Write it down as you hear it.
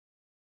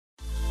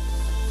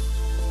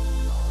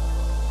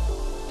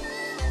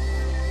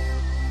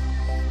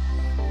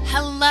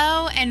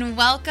and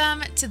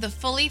welcome to the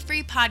Fully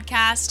Free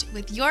Podcast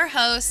with your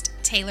host,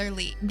 Taylor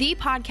Lee. The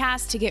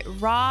podcast to get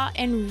raw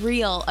and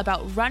real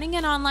about running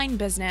an online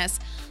business,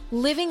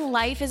 living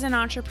life as an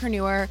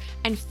entrepreneur,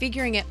 and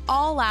figuring it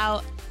all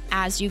out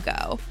as you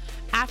go.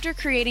 After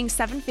creating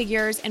 7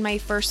 figures in my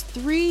first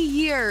 3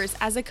 years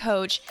as a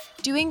coach,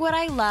 doing what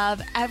I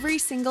love every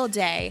single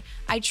day,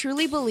 I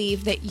truly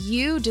believe that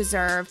you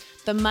deserve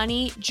the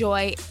money,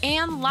 joy,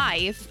 and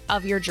life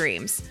of your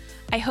dreams.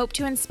 I hope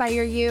to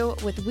inspire you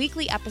with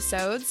weekly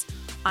episodes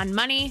on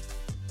money,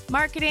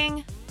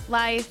 marketing,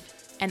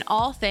 life, and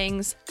all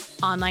things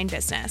online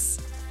business.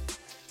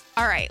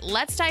 All right,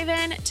 let's dive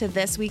in to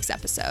this week's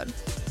episode.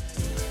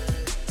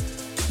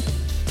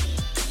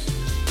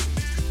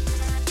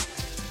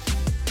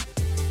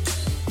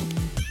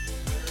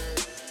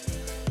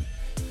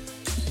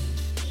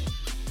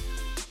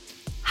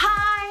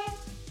 Hi,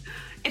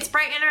 it's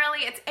bright and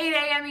early. It's 8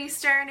 a.m.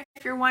 Eastern,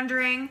 if you're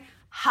wondering.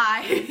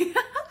 Hi.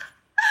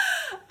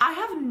 I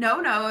have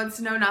no notes,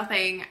 no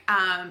nothing,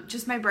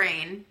 just my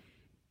brain.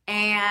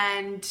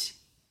 And,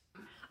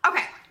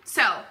 okay,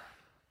 so,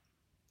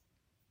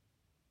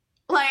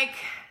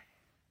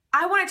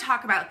 I want to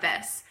talk about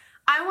this.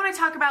 I want to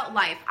talk about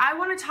life. I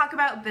want to talk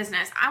about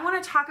business. I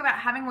want to talk about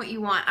having what you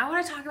want. I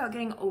want to talk about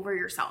getting over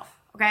yourself,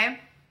 okay?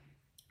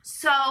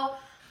 So,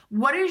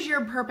 what is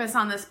your purpose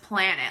on this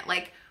planet?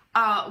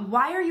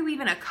 Why are you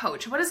even a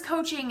coach? What does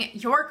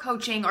your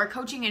coaching or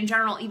coaching in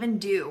general even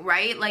do,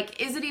 right?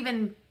 Is it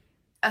even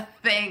a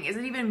thing? Is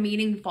it even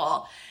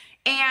meaningful?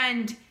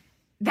 And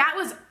that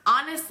was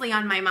honestly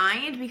on my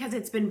mind because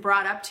it's been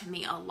brought up to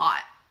me a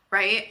lot,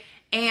 right?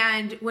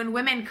 And when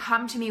women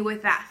come to me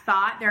with that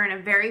thought, they're in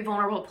a very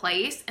vulnerable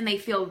place and they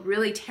feel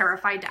really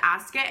terrified to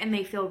ask it and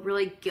they feel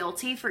really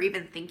guilty for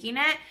even thinking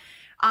it.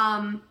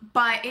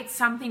 But it's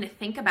something to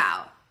think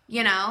about,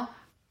 you know?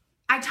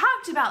 I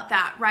talked about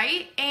that,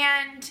 right?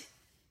 And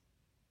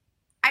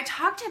I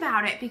talked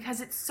about it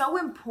because it's so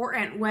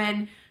important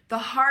when the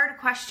hard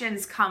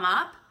questions come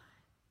up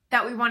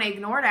that we want to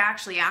ignore to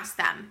actually ask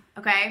them,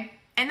 okay?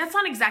 And that's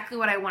not exactly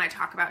what I want to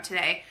talk about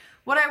today.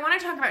 What I want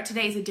to talk about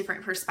today is a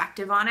different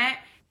perspective on it.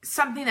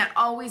 Something that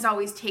always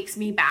takes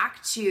me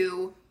back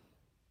to,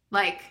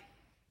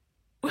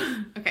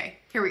 okay,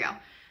 here we go.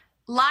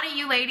 A lot of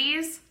you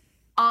ladies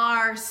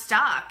are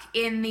stuck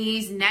in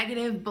these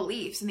negative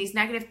beliefs and these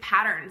negative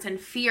patterns and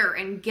fear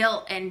and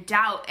guilt and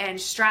doubt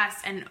and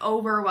stress and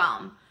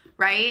overwhelm,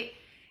 right?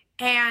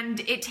 And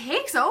it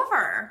takes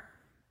over.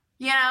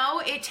 You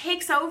know, it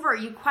takes over.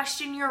 You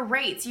question your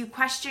rates. You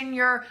question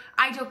your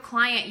ideal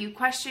client. You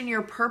question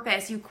your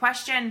purpose. You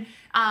question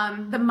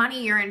the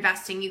money you're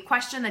investing. You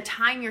question the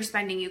time you're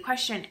spending. You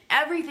question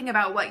everything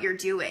about what you're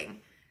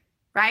doing,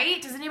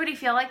 right? Does anybody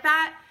feel like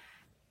that?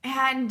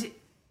 And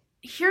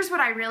here's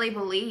what I really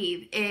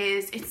believe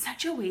is it's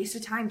such a waste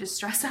of time to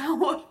stress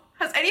out.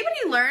 Has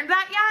anybody learned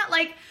that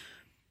yet?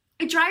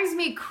 It drives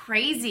me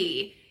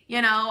crazy.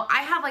 You know,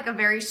 I have a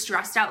very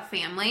stressed out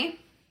family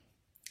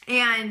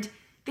and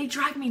they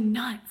drive me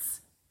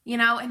nuts, you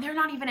know, and they're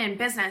not even in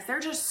business. They're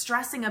just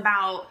stressing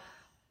about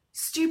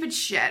stupid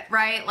shit,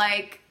 right?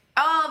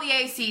 Oh, the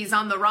AC's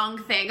on the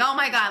wrong thing. Oh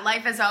my God,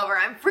 life is over.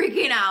 I'm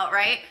freaking out,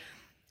 right?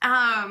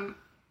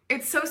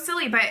 It's so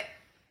silly, but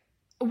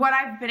what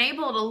I've been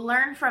able to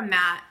learn from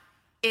that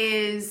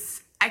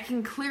is I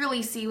can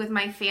clearly see with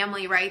my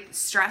family, right?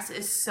 Stress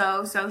is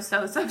so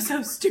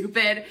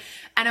stupid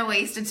and a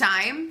waste of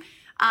time.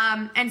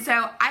 And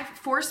so I've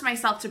forced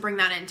myself to bring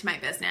that into my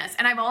business.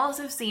 And I've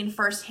also seen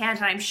firsthand,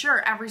 and I'm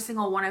sure every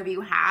single one of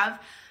you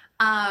have,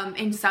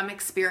 in some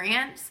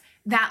experience,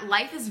 that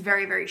life is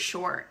very, very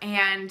short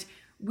and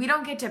we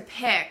don't get to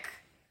pick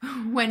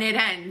when it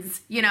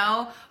ends, you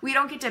know? We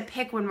don't get to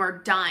pick when we're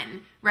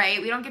done, right?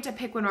 We don't get to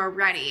pick when we're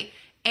ready.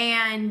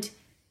 And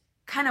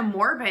kind of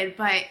morbid,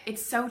 but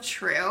it's so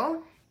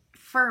true.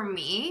 For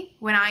me,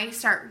 when I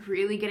start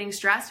really getting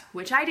stressed,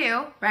 which I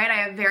do, right?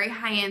 I have very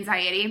high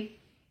anxiety.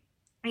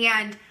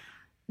 And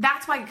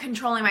that's why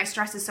controlling my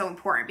stress is so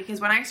important, because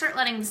when I start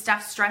letting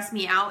stuff stress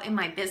me out in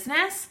my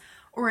business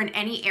or in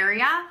any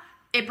area,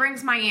 it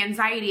brings my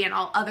anxiety in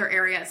all other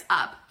areas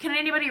up. Can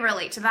anybody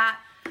relate to that?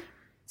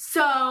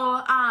 So,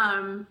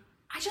 I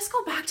just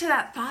go back to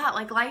that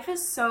thought, life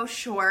is so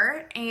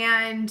short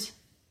and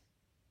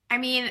I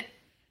mean,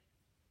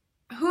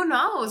 who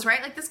knows,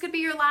 right? This could be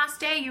your last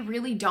day. You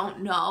really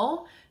don't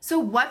know. So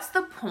what's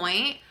the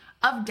point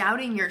of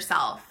doubting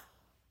yourself,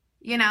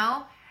 you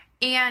know?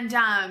 And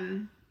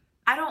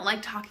I don't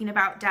like talking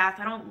about death.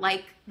 I don't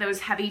like those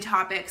heavy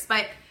topics,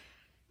 but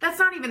that's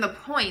not even the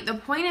point. The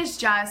point is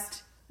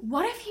just,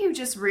 what if you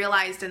just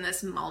realized in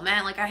this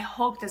moment, I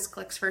hope this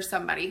clicks for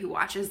somebody who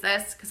watches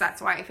this, because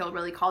that's why I feel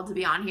really called to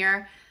be on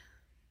here.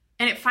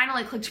 And it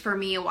finally clicked for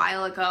me a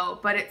while ago,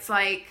 but it's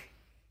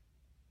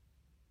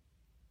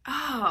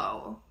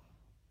oh,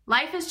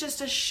 life is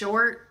just a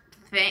short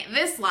thing.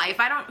 This life,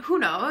 who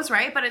knows,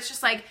 right? But it's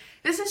just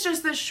this is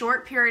just this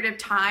short period of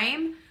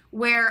time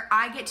where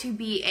I get to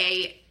be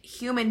a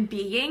human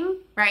being,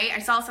 right? I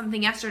saw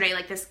something yesterday,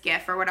 this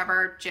GIF or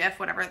whatever, GIF,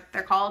 whatever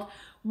they're called,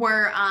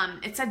 where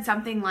it said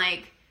something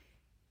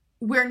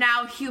we're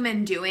now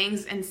human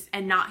doings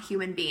and not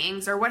human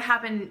beings, or what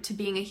happened to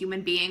being a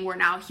human being, we're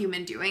now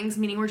human doings,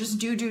 meaning we're just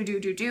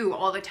do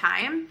all the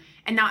time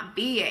and not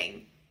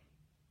being.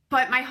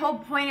 But my whole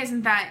point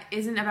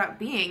isn't about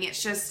being.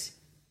 It's just,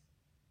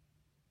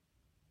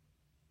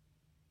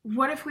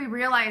 what if we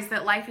realize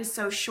that life is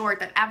so short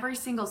that every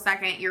single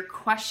second you're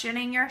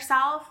questioning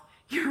yourself,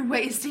 you're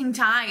wasting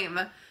time,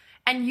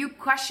 and you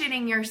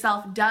questioning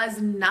yourself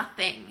does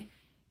nothing.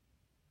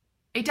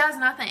 It does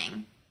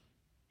nothing.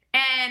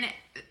 And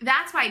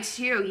that's why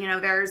too,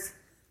 there's,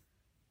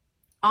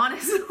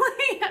 honestly,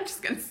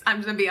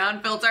 I'm gonna be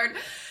unfiltered.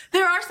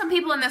 There are some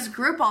people in this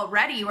group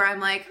already where I'm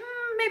like,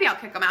 maybe I'll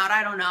kick them out.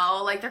 I don't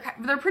know. Like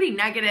they're pretty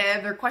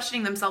negative. They're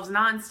questioning themselves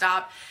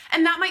nonstop.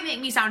 And that might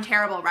make me sound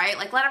terrible, right?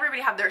 Like, let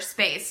everybody have their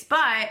space.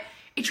 But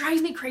it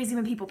drives me crazy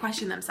when people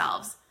question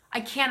themselves.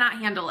 I cannot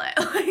handle it.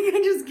 Like,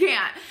 I just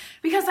can't.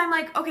 Because I'm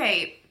like,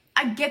 okay,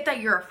 I get that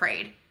you're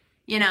afraid.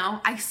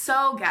 I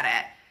so get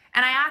it.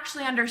 And I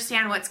actually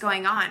understand what's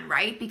going on,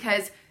 right?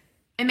 Because,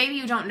 and maybe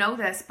you don't know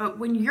this, but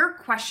when you're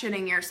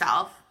questioning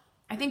yourself,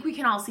 I think we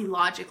can all see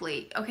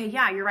logically, okay,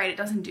 yeah, you're right. It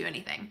doesn't do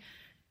anything.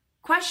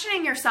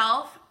 Questioning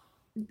yourself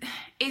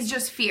is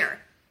just fear.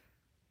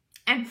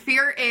 And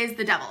fear is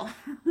the devil,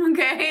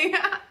 okay?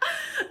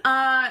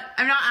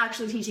 I'm not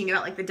actually teaching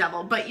about like the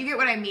devil, but you get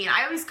what I mean.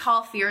 I always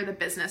call fear the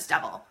business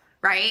devil,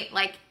 right?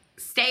 Like,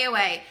 stay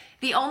away.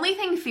 The only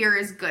thing fear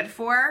is good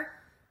for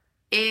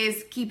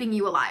is keeping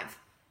you alive,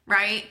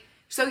 right?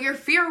 So your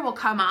fear will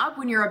come up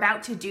when you're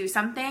about to do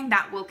something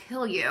that will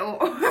kill you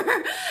or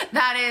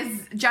that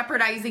is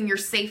jeopardizing your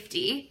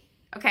safety,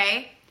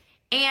 okay?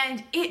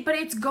 But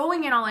it's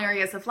going in all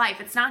areas of life.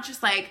 It's not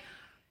just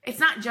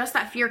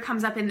that fear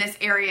comes up in this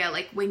area,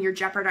 like when you're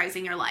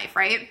jeopardizing your life,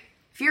 right?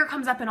 Fear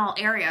comes up in all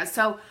areas.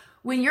 So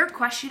when you're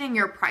questioning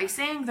your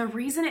pricing, the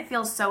reason it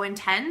feels so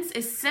intense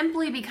is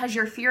simply because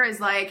your fear is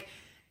like,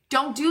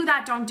 don't do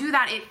that.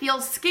 It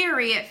feels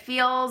scary. It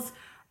feels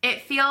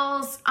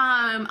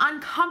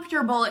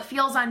uncomfortable. It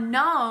feels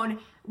unknown,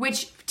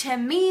 which to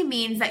me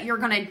means that you're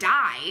going to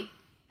die.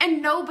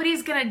 And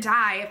nobody's going to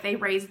die if they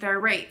raise their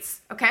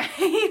rates, okay?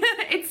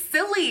 It's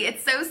silly.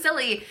 It's so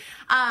silly.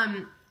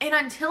 And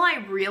until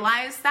I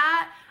realized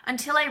that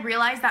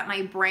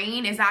my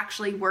brain is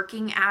actually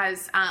working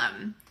as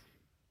I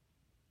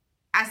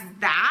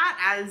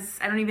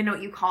don't even know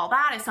what you call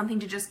that, as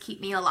something to just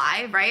keep me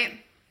alive, right?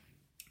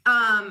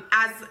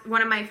 As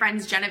one of my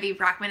friends, Genevieve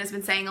Brockman, has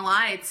been saying a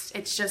lot,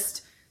 it's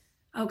just,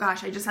 oh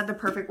gosh, I just had the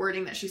perfect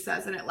wording that she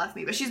says and it left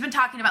me, but she's been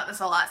talking about this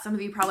a lot. Some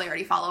of you probably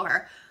already follow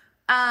her.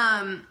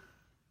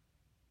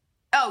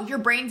 Your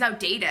brain's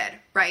outdated,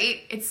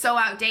 right? It's so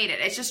outdated.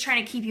 It's just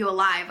trying to keep you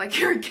alive, like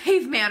you're a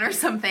caveman or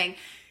something.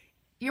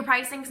 Your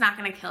pricing's not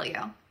going to kill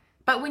you.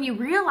 But when you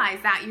realize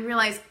that, you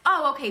realize,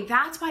 oh, okay,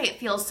 that's why it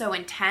feels so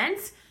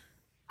intense.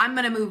 I'm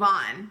going to move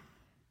on,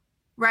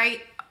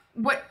 right?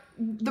 What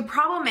the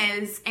problem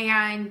is,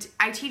 and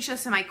I teach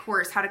this in my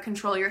course, how to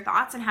control your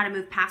thoughts and how to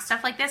move past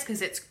stuff like this,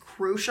 because it's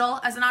crucial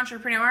as an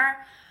entrepreneur.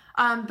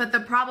 But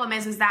the problem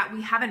is that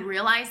we haven't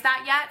realized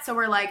that yet. So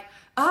we're like,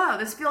 oh,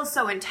 this feels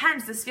so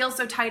intense. This feels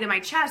so tight in my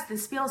chest.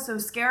 This feels so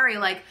scary.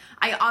 Like,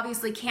 I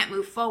obviously can't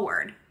move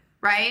forward,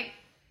 right?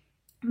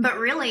 But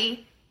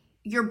really,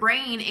 your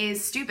brain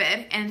is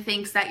stupid and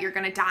thinks that you're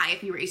going to die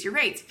if you raise your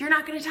rates. You're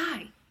not going to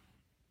die.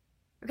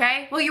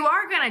 Okay? Well, you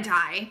are going to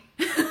die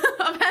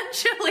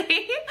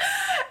eventually.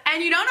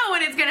 And you don't know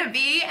when it's going to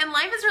be. And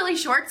life is really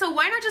short. So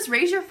why not just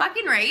raise your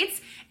fucking rates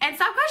and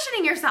stop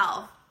questioning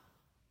yourself?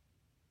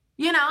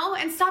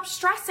 And stop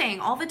stressing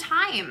all the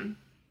time.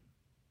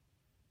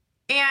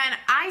 And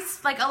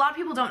a lot of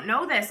people don't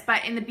know this,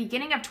 but in the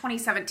beginning of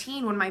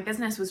 2017, when my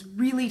business was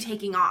really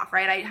taking off,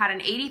 right? I had an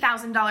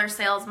 $80,000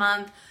 sales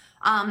month.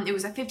 It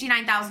was a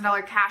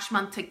 $59,000 cash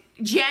month to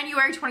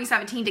January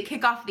 2017 to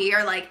kick off the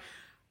year. Like,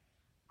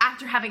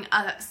 after having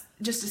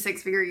just a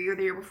six-figure year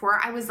the year before,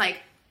 I was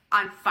like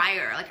on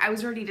fire. Like, I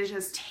was ready to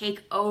just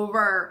take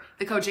over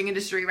the coaching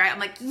industry, right? I'm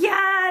like,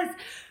 yes!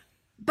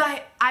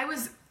 But I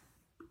was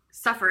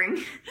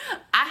suffering.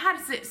 I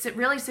had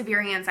really severe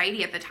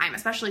anxiety at the time,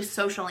 especially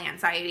social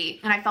anxiety.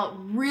 And I felt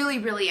really,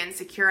 really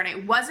insecure. And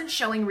it wasn't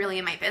showing really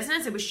in my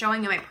business. It was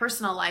showing in my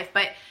personal life,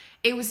 but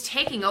it was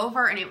taking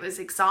over and it was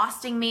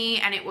exhausting me.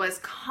 And it was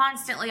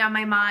constantly on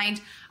my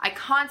mind. I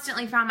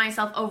constantly found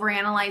myself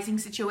overanalyzing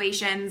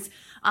situations,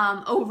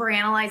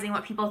 overanalyzing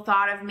what people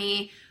thought of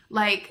me,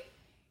 like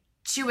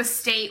to a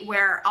state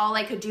where all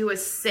I could do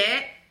was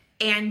sit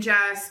and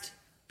just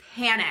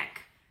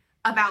panic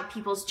about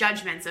people's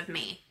judgments of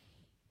me.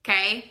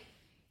 Okay.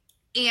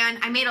 And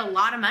I made a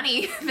lot of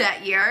money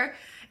that year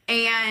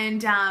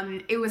and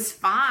it was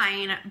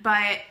fine.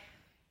 But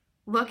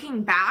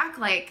looking back,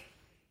 like,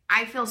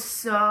 I feel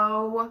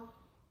so,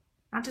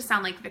 not to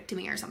sound like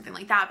victim-y or something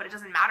like that, but it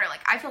doesn't matter.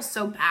 Like, I feel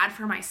so bad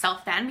for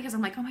myself then because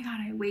I'm like, oh my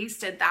God, I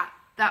wasted that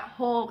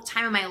whole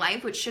time of my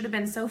life, which should have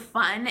been so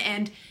fun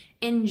and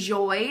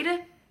enjoyed.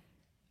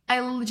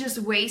 I just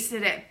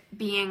wasted it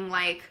being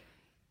like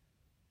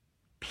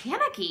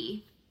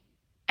panicky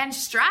and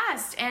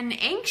stressed and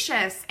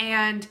anxious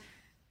and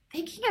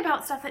thinking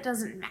about stuff that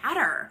doesn't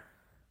matter,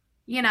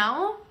 you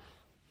know?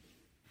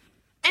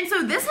 And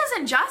so this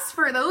isn't just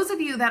for those of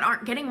you that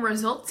aren't getting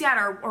results yet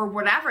or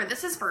whatever.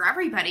 This is for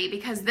everybody,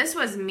 because this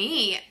was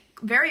me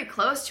very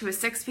close to a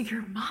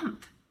 6-figure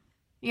month,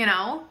 you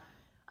know?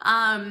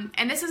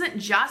 And this isn't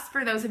just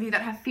for those of you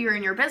that have fear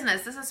in your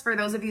business. This is for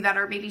those of you that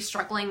are maybe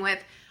struggling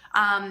with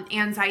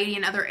anxiety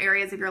in other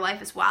areas of your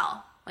life as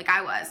well, like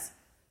I was.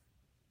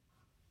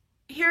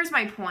 Here's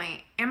my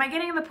point. Am I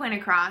getting the point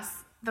across?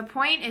 The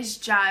point is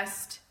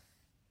just,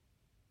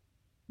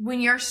 when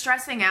you're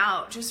stressing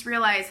out, just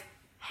realize,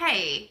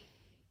 hey,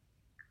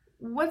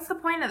 what's the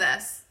point of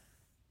this?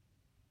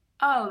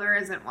 Oh, there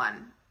isn't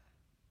one.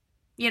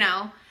 You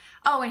know?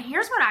 Oh, and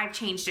here's what I've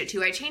changed it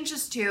to. I changed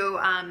this to,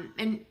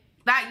 in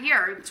that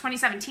year,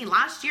 2017,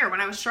 last year,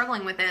 when I was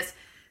struggling with this,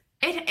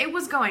 it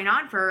was going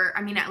on for,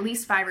 I mean, at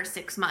least 5 or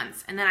 6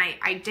 months. And then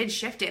I did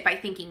shift it by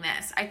thinking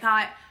this.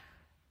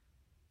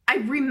 I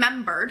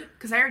remembered,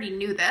 because I already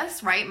knew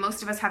this, right?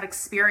 Most of us have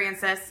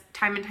experienced this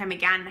time and time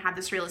again and had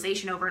this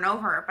realization over and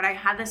over. But I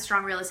had this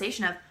strong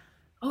realization of,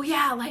 oh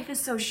yeah, life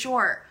is so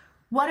short.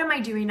 What am I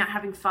doing not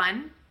having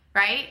fun,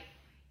 right?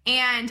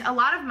 And a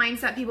lot of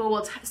mindset people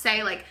will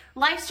say, like,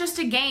 life's just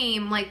a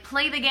game, like,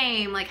 play the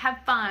game, like, have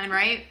fun,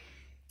 right?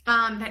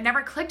 That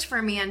never clicked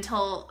for me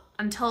until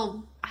I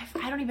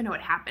don't even know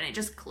what happened. It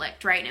just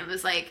clicked, right? And it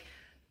was like,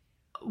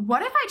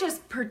 what if I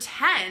just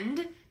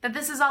pretend that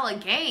this is all a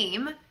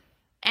game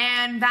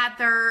and that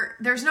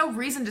there's no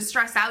reason to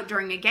stress out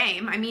during a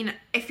game? I mean,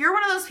 if you're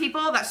one of those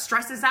people that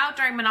stresses out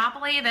during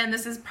Monopoly, then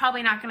this is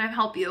probably not going to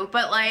help you.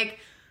 But like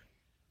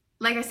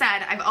I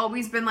said, I've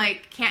always been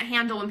like, can't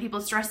handle when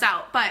people stress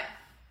out. But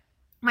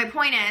my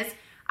point is,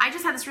 I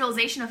just had this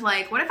realization of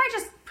like, what if I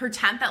just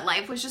pretend that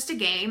life was just a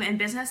game and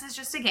business is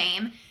just a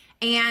game,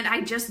 and I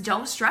just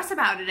don't stress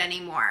about it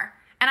anymore?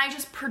 And I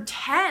just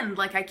pretend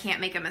like I can't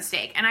make a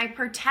mistake, and I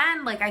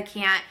pretend like I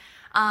can't,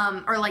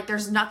 or like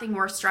there's nothing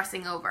worth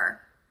stressing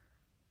over.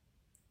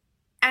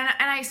 And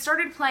I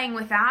started playing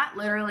with that,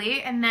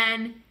 literally, and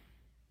then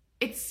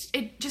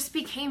it just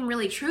became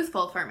really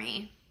truthful for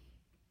me.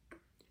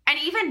 And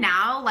even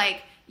now,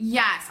 like,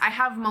 yes, I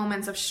have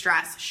moments of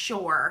stress,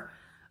 sure,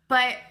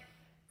 but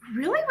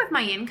really with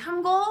my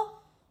income goal,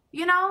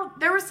 you know,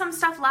 there was some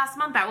stuff last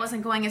month that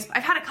wasn't going as,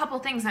 I've had a couple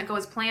things that go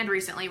as planned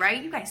recently,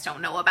 right? You guys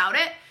don't know about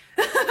it.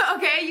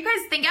 Okay, you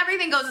guys think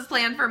everything goes as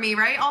planned for me,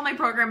 right? All my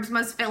programs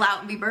must fill out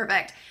and be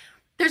perfect.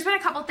 There's been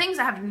a couple things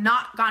that have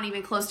not gone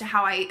even close to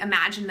how I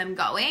imagined them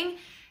going,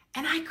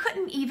 and I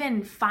couldn't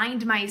even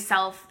find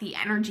myself the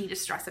energy to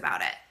stress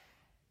about it.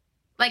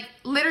 Like,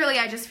 literally,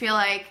 I just feel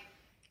like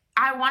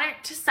I want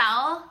it to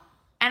sell,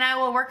 and I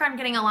will work on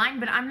getting aligned,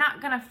 but I'm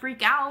not gonna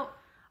freak out.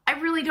 I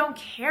really don't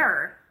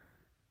care.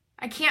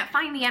 I can't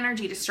find the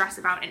energy to stress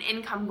about an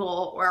income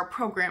goal or a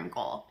program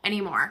goal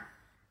anymore.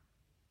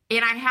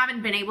 And I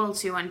haven't been able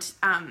to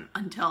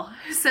until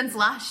since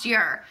last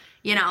year,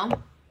 you know,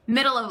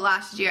 middle of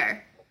last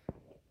year.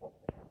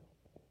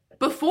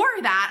 Before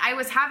that, I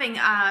was having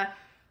a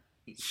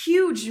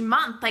huge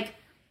month. Like,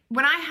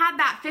 when I had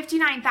that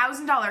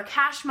 $59,000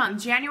 cash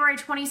month, January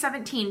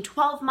 2017,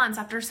 12 months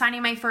after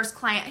signing my first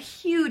client, a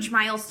huge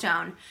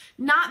milestone.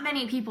 Not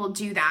many people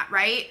do that,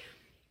 right?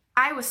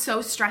 I was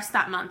so stressed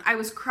that month. I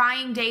was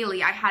crying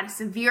daily. I had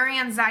severe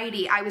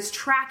anxiety. I was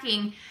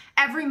tracking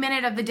every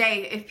minute of the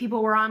day if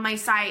people were on my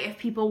site, if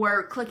people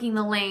were clicking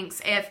the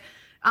links, if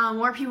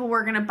more people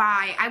were going to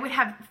buy. I would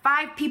have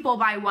 5 people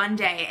buy one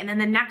day, and then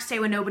the next day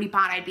when nobody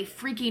bought, I'd be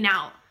freaking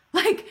out.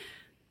 Like,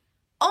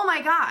 oh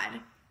my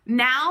God.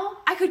 Now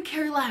I could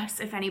care less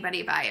if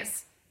anybody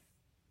buys.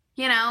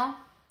 You know?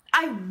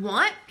 I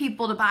want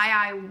people to buy.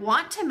 I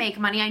want to make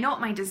money. I know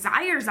what my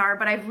desires are,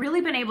 but I've really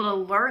been able to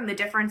learn the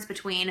difference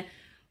between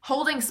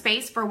holding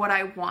space for what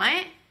I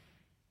want.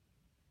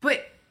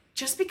 But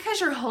just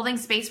because you're holding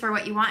space for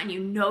what you want and you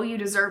know you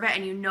deserve it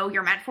and you know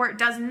you're meant for it,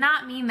 does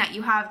not mean that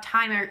you have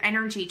time or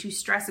energy to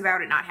stress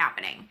about it not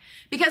happening.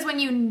 Because when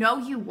you know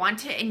you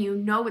want it and you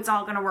know it's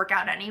all going to work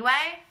out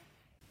anyway,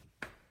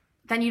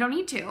 then you don't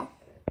need to.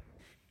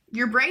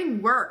 Your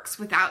brain works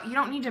without, you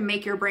don't need to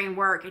make your brain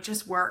work. It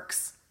just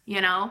works. You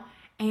know,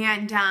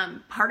 and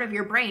part of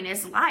your brain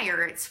is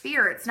liar, it's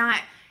fear,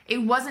 it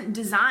wasn't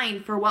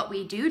designed for what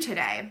we do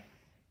today.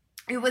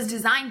 It was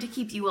designed to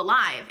keep you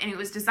alive, and it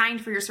was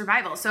designed for your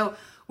survival. So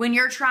when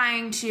you're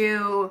trying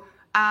to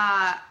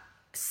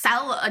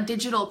sell a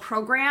digital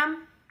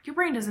program, your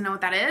brain doesn't know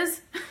what that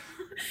is.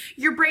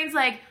 Your brain's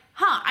like,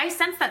 I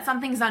sense that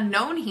something's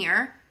unknown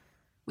here.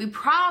 We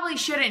probably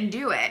shouldn't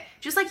do it.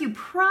 Just like you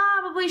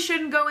probably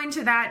shouldn't go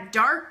into that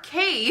dark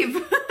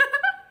cave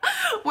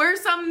where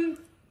some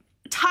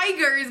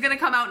tiger is gonna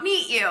come out and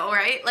eat you,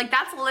 right? Like,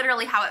 that's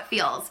literally how it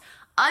feels.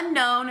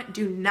 Unknown,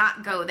 do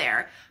not go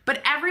there.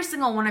 But every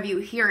single one of you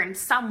here in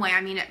some way,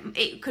 I mean,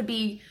 it could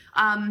be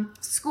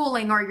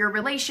schooling or your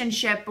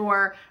relationship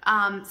or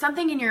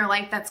something in your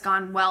life that's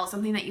gone well,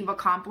 something that you've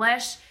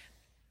accomplished.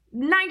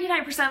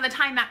 99% of the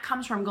time that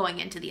comes from going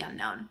into the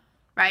unknown,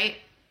 right?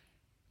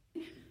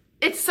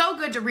 it's so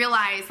good to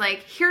realize,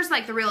 like, here's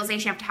like the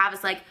realization you have to have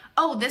is like,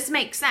 oh, this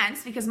makes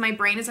sense because my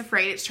brain is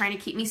afraid. It's trying to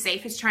keep me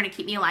safe. It's trying to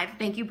keep me alive.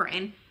 Thank you,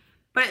 brain.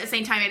 But at the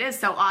same time, it is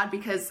so odd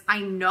because I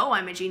know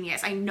I'm a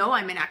genius. I know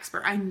I'm an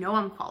expert. I know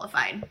I'm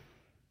qualified.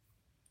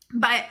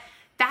 But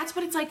that's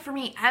what it's like for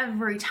me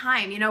every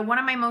time. You know, one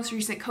of my most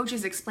recent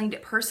coaches explained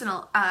it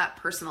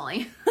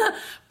personally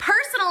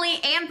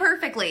and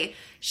perfectly.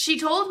 She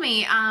told me,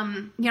 you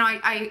know,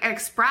 I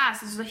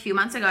expressed, this was a few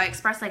months ago, I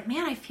expressed like,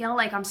 man, I feel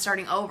like I'm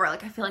starting over.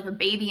 Like I feel like a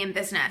baby in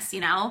business, you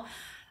know?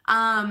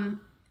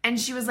 And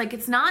she was like,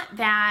 it's not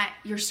that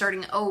you're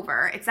starting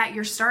over. It's that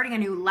you're starting a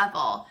new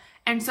level.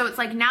 And so it's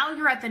like, now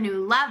you're at the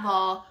new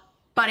level,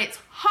 but it's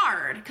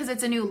hard because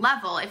it's a new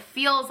level. It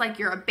feels like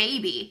you're a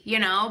baby, you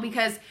know,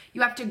 because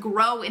you have to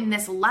grow in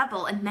this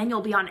level and then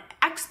you'll be on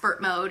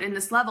expert mode in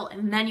this level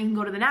and then you can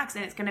go to the next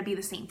and it's going to be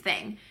the same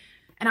thing.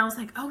 And I was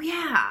like, oh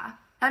yeah,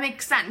 that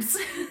makes sense.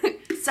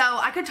 So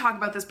I could talk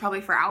about this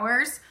probably for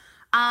hours.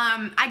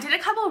 I did a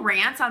couple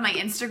rants on my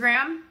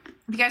Instagram.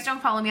 If you guys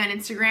don't follow me on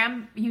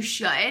Instagram, you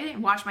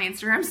should watch my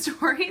Instagram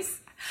stories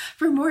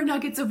for more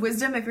nuggets of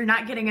wisdom if you're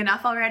not getting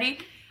enough already.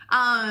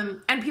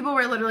 And people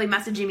were literally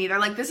messaging me. They're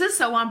like, this is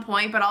so on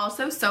point, but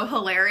also so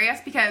hilarious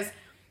because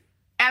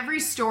every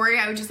story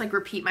I would just like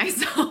repeat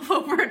myself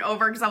over and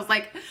over because I was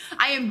like,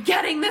 I am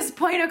getting this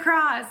point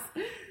across.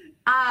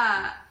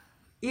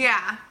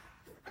 Yeah.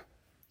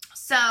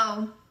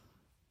 So,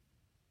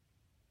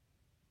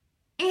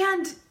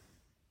 and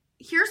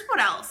here's what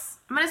else.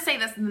 I'm going to say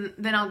this and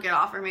then I'll get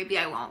off, or maybe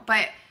I won't,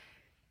 but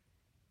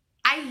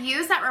I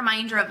use that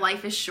reminder of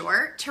life is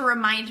short to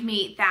remind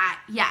me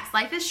that yes,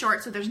 life is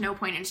short, so there's no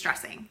point in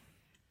stressing.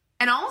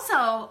 And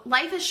also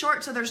life is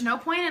short, so there's no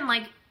point in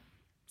like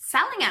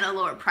selling at a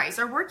lower price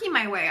or working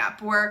my way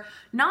up or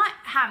not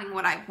having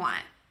what I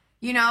want,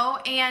 you know?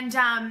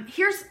 And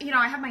here's, you know,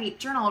 I have my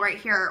journal right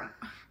here.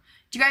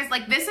 Do you guys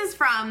like, this is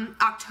from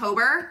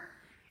October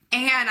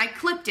and I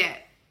clipped it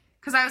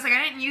because I was like,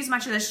 I didn't use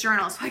much of this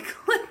journal. So I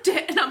clipped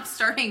it and I'm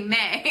starting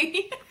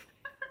May.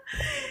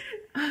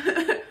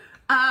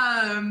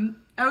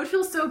 I would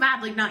feel so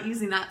bad like not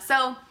using that.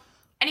 So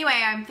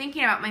anyway, I'm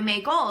thinking about my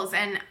May goals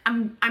and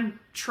I'm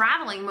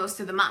traveling most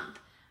of the month.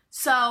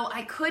 So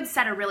I could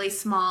set a really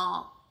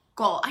small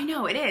goal. I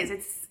know it is.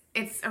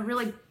 It's a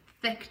really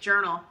thick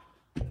journal.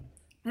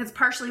 That's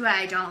partially why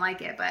I don't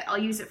like it, but I'll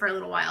use it for a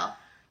little while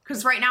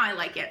because right now I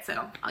like it.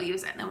 So I'll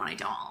use it. And then when I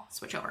don't, I'll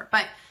switch over.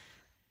 But,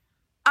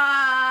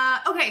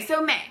 okay.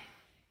 So May,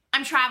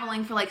 I'm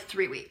traveling for like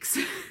 3 weeks.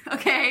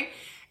 Okay.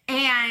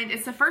 And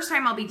it's the first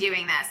time I'll be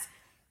doing this.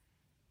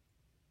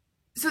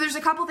 So there's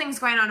a couple things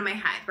going on in my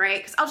head, right?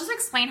 Because I'll just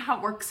explain how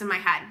it works in my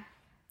head.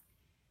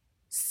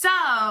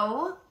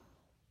 So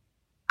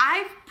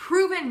I've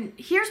proven,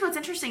 here's what's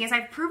interesting is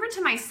I've proven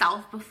to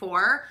myself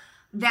before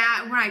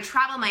that when I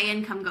travel, my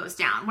income goes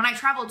down. When I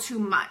travel too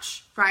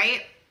much,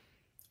 right?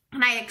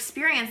 And I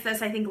experienced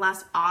this, I think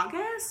last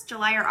August,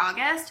 July or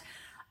August,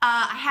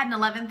 I had an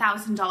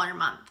 $11,000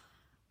 month.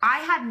 I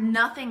had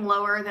nothing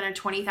lower than a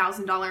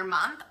 $20,000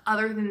 month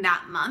other than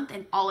that month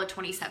in all of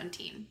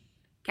 2017,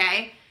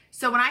 okay?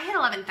 So when I hit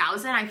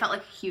 11,000, I felt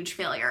like a huge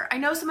failure. I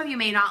know some of you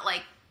may not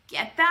like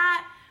get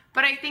that,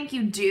 but I think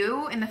you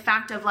do in the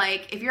fact of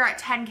like, if you're at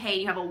 10K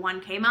and you have a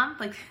 1K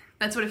month, like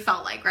that's what it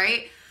felt like,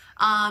 right?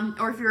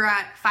 Or if you're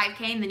at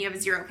 5K and then you have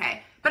a 0K.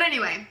 But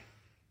anyway,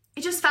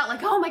 it just felt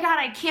like, oh my God,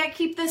 I can't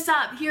keep this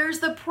up. Here's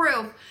the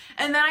proof.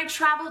 And then I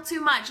travel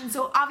too much. And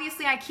so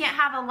obviously I can't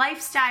have a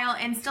lifestyle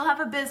and still have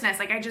a business.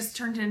 Like I just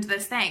turned into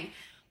this thing.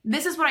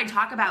 This is what I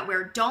talk about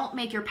where don't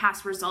make your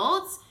past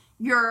results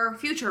your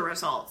future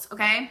results,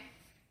 okay?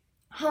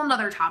 Whole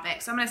nother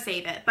topic, so I'm gonna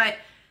save it. But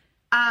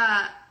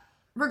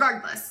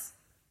regardless,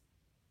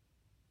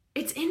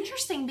 it's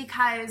interesting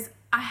because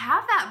I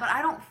have that, but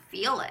I don't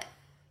feel it.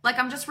 Like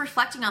I'm just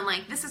reflecting on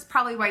like, this is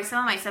probably why some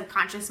of my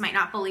subconscious might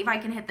not believe I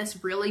can hit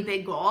this really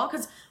big goal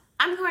because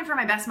I'm going for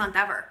my best month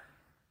ever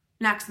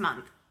next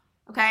month,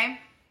 okay?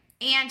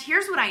 And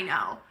here's what I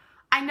know.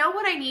 I know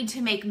what I need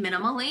to make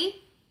minimally.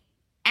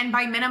 And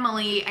by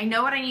minimally, I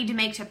know what I need to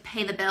make to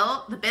pay the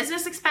bill, the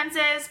business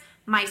expenses,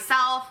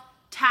 myself,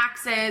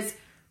 taxes,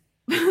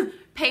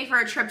 pay for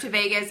a trip to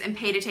Vegas, and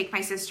pay to take my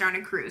sister on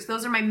a cruise.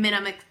 Those are my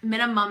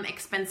minimum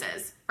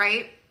expenses,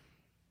 right?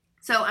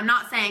 So I'm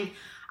not saying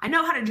I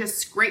know how to just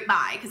scrape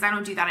by because I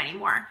don't do that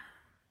anymore.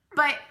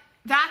 But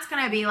that's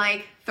going to be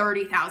like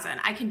 30,000.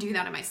 I can do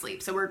that in my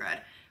sleep, so we're good.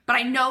 But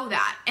I know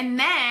that. And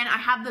then I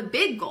have the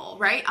big goal,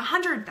 right?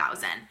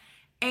 100,000.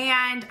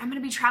 And I'm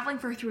going to be traveling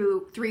for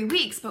 3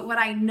 weeks. But what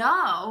I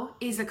know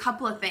is a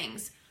couple of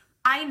things.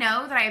 I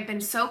know that I have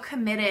been so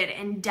committed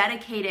and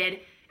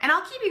dedicated, and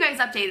I'll keep you guys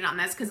updated on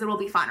this because it'll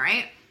be fun,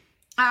 right?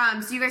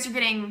 So you guys are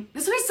getting,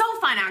 this will be so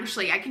fun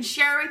actually. I can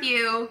share with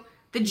you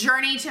the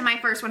journey to my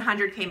first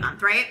 100K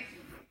month, right?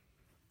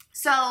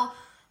 So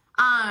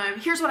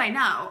here's what I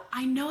know.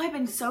 I know I've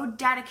been so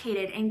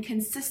dedicated and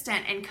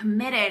consistent and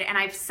committed, and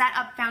I've set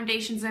up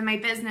foundations in my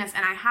business,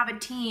 and I have a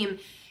team,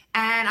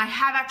 and I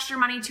have extra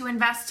money to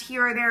invest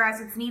here or there as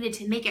it's needed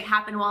to make it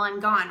happen while I'm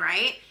gone,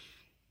 right?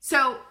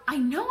 So I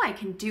know I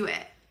can do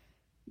it.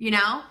 you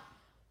know?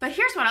 But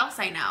here's what else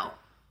I know.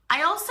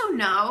 I also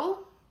know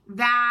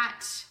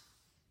that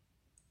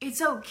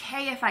it's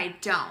okay if I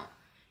don't.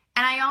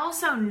 And I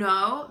also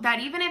know that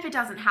even if it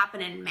doesn't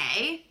happen in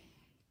May,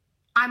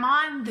 I'm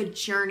on the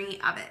journey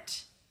of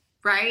it,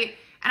 right?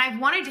 And I've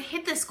wanted to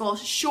hit this goal,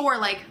 sure,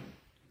 like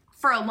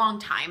for a long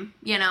time,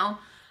 you know?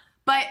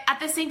 But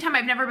at the same time,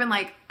 I've never been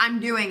like, I'm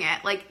doing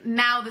it. Like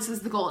now this is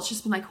the goal. It's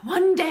just been like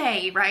one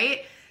day,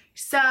 right?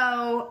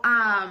 So,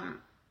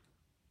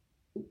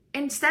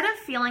 instead of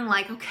feeling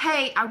like,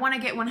 okay, I want to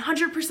get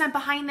 100%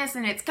 behind this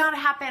and it's got to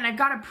happen, I've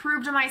got to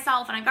prove to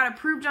myself and I've got to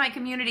prove to my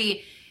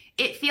community,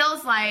 it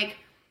feels like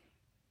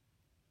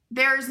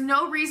there's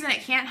no reason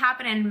it can't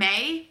happen in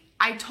May.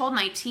 I told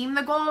my team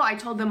the goal. I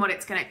told them what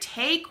it's going to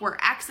take. We're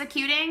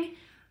executing.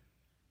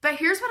 But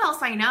here's what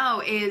else I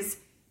know is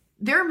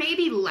there may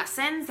be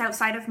lessons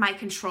outside of my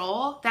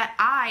control that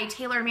I,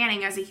 Taylor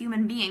Manning, as a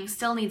human being,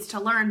 still needs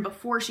to learn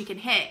before she can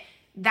hit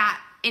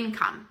that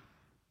income.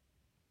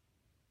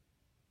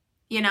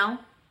 You know?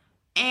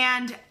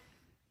 And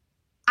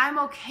I'm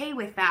okay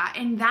with that.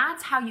 And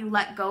that's how you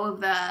let go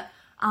of the,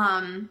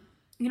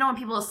 you know, when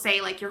people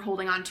say like you're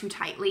holding on too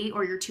tightly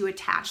or you're too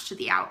attached to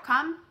the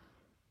outcome.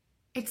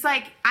 It's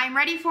like, I'm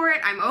ready for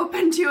it. I'm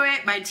open to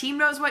it. My team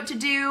knows what to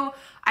do.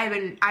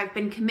 I've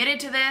been committed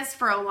to this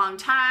for a long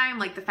time.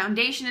 Like the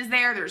foundation is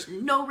there. There's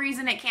no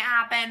reason it can't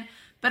happen.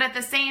 But at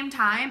the same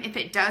time, if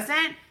it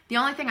doesn't, the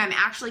only thing I'm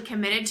actually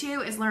committed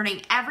to is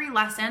learning every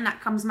lesson that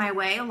comes my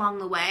way along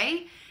the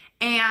way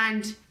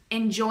and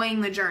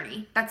enjoying the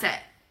journey. That's it.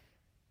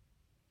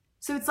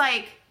 So it's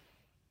like,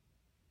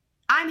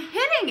 I'm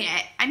hitting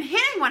it. I'm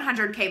hitting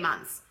 100K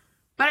months.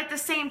 But at the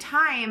same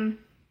time,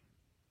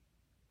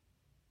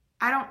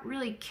 I don't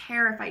really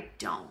care if I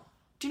don't.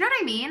 Do you know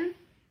what I mean?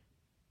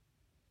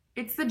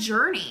 It's the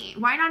journey.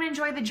 Why not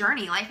enjoy the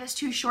journey? Life is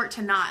too short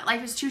to not.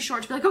 Life is too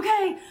short to be like,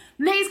 okay,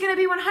 May's gonna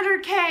be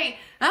 100K.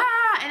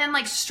 And then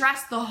like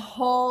stress the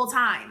whole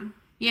time,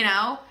 you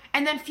know?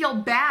 And then feel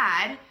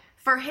bad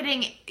for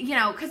hitting, you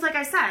know, because like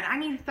I said, I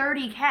need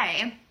 30K,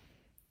 I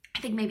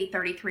think maybe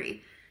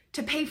 33,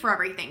 to pay for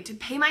everything, to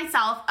pay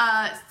myself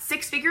a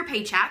 6-figure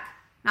paycheck,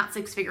 not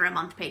 6-figure a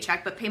month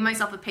paycheck, but pay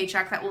myself a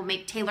paycheck that will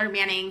make Taylor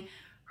Manning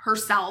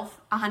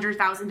herself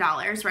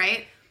 $100,000,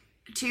 right?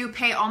 To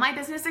pay all my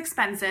business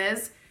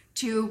expenses,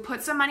 to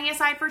put some money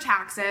aside for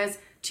taxes,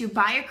 to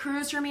buy a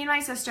cruise for me and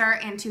my sister,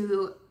 and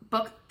to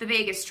book the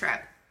Vegas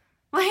trip.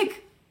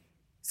 Like,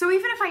 so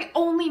even if I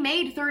only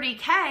made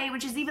 30K,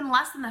 which is even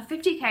less than the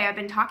 50K I've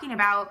been talking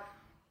about,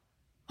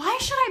 why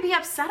should I be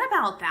upset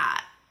about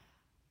that?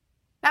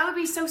 That would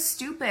be so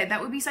stupid.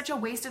 That would be such a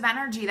waste of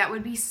energy. That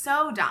would be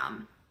so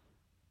dumb.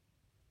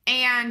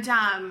 And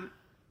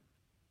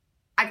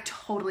I've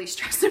totally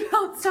stressed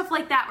about stuff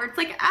like that where it's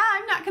like,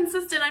 I'm not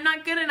consistent. I'm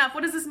not good enough.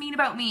 What does this mean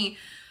about me?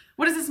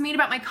 What does this mean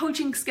about my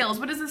coaching skills?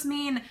 What does this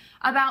mean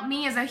about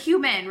me as a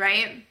human,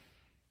 right?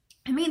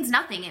 It means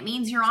nothing. It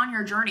means you're on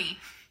your journey.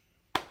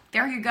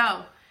 There you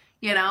go.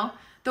 You know,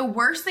 the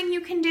worst thing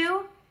you can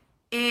do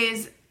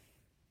is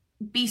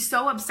be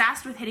so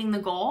obsessed with hitting the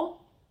goal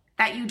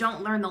that you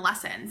don't learn the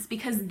lessons,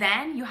 because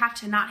then you have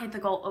to not hit the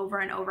goal over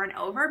and over and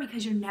over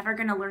because you're never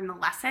going to learn the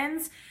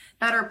lessons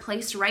that are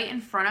placed right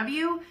in front of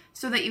you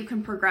so that you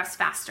can progress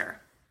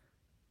faster.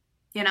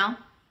 You know?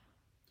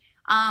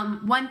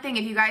 One thing,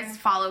 if you guys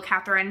follow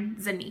Catherine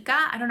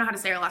Zanika, I don't know how to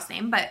say her last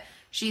name, but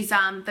she's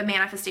the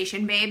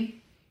manifestation babe.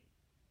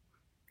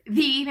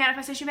 The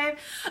manifestation babe.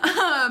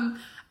 I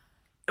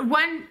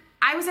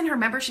was in her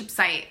membership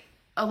site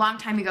a long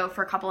time ago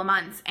for a couple of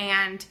months,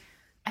 and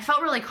I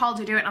felt really called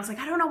to do it. And I was like,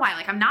 I don't know why.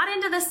 Like, I'm not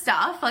into this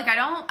stuff. Like,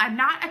 I'm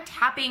not a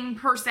tapping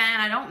person.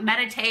 I don't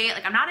meditate.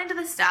 Like, I'm not into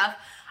this stuff.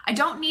 I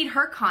don't need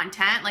her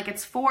content. Like,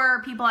 it's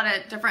for people at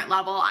a different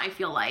level, I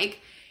feel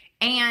like.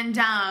 And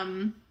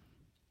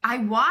I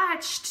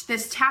watched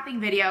this tapping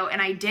video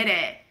and I did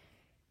it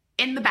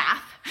in the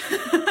bath.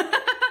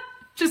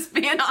 Just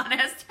being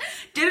honest.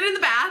 Did it in the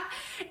bath.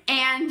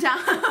 And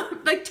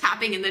like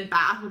tapping in the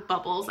bath with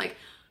bubbles. Like,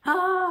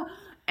 ah.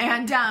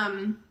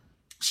 And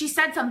she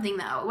said something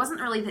though. It wasn't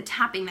really the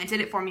tapping that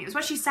did it for me. It was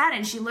what she said.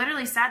 And she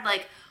literally said,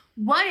 like,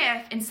 what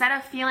if instead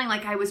of feeling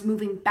like I was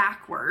moving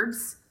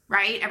backwards,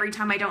 right, every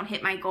time I don't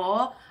hit my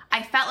goal,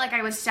 I felt like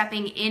I was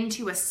stepping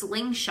into a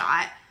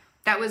slingshot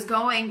that was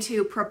going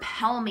to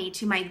propel me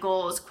to my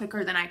goals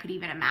quicker than I could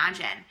even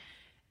imagine.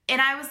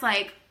 And I was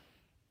like,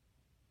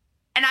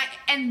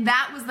 and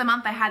that was the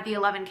month I had the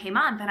 11K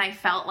month, and I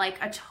felt like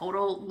a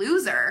total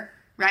loser,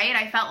 right?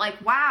 I felt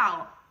like,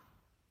 wow,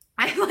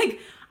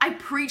 I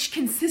preach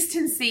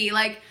consistency.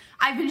 Like,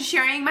 I've been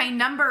sharing my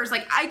numbers.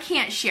 Like, I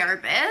can't share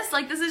this.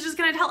 Like, this is just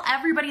going to tell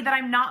everybody that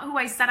I'm not who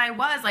I said I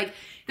was. Like,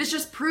 this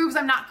just proves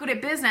I'm not good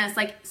at business.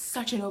 Like,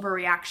 such an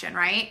overreaction,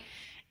 right?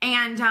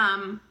 And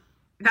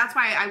that's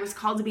why I was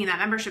called to be in that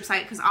membership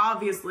site, because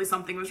obviously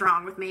something was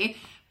wrong with me.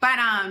 But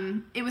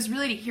it was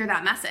really to hear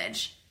that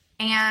message.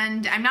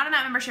 And I'm not in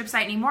that membership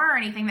site anymore or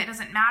anything. That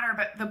doesn't matter.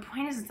 But the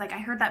point is, it's like I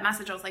heard that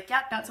message. I was like,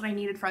 yep, that's what I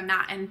needed from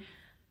that. And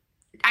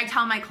I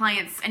tell my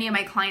clients, any of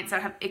my clients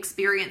that have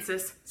experienced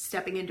this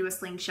stepping into a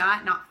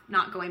slingshot,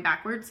 not going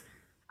backwards,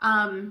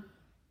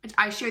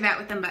 I share that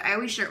with them, but I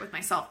always share it with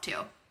myself too,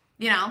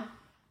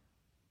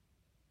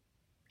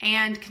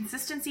 And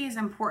consistency is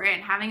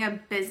important. Having a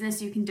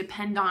business you can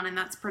depend on and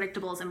that's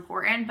predictable is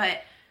important,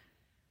 but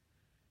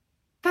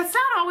that's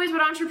not always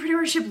what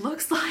entrepreneurship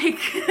looks like,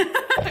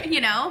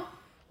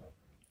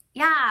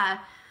 Yeah.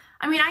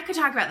 I mean, I could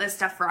talk about this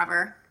stuff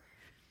forever.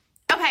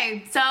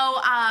 Okay, so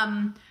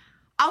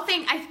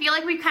I feel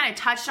like we've kind of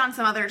touched on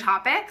some other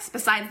topics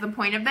besides the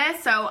point of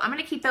this, so I'm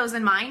going to keep those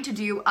in mind to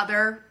do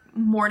other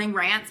morning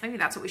rants. Maybe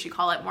that's what we should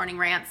call it, morning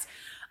rants.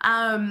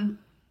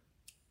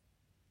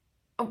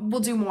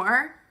 We'll do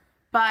more,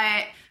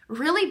 but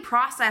really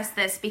process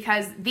this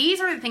because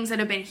these are the things that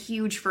have been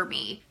huge for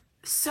me.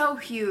 So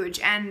huge,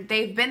 and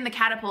they've been the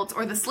catapults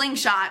or the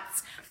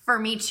slingshots for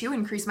me to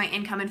increase my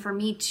income and for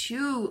me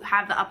to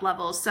have the up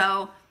levels.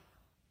 So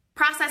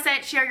process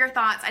it, share your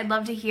thoughts. I'd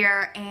love to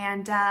hear,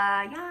 and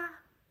yeah.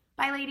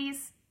 Bye,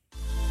 ladies.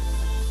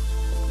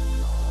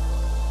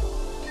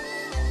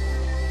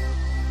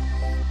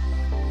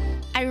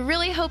 I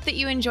really hope that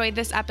you enjoyed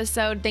this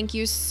episode. Thank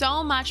you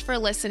so much for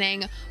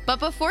listening. But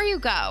before you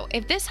go,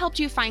 if this helped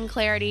you find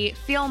clarity,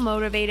 feel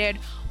motivated,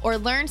 or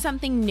learn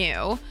something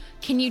new,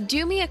 can you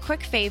do me a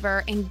quick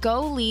favor and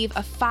go leave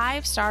a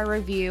 5-star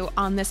review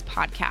on this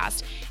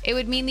podcast? It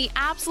would mean the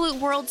absolute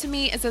world to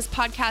me as this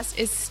podcast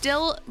is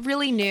still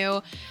really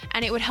new,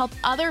 and it would help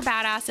other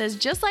badasses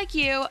just like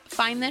you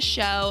find this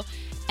show,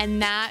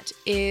 and that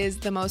is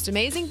the most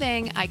amazing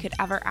thing I could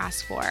ever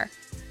ask for.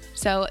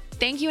 So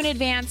thank you in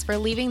advance for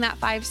leaving that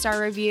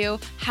 5-star review.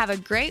 Have a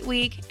great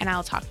week, and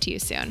I'll talk to you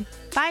soon.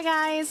 Bye,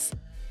 guys.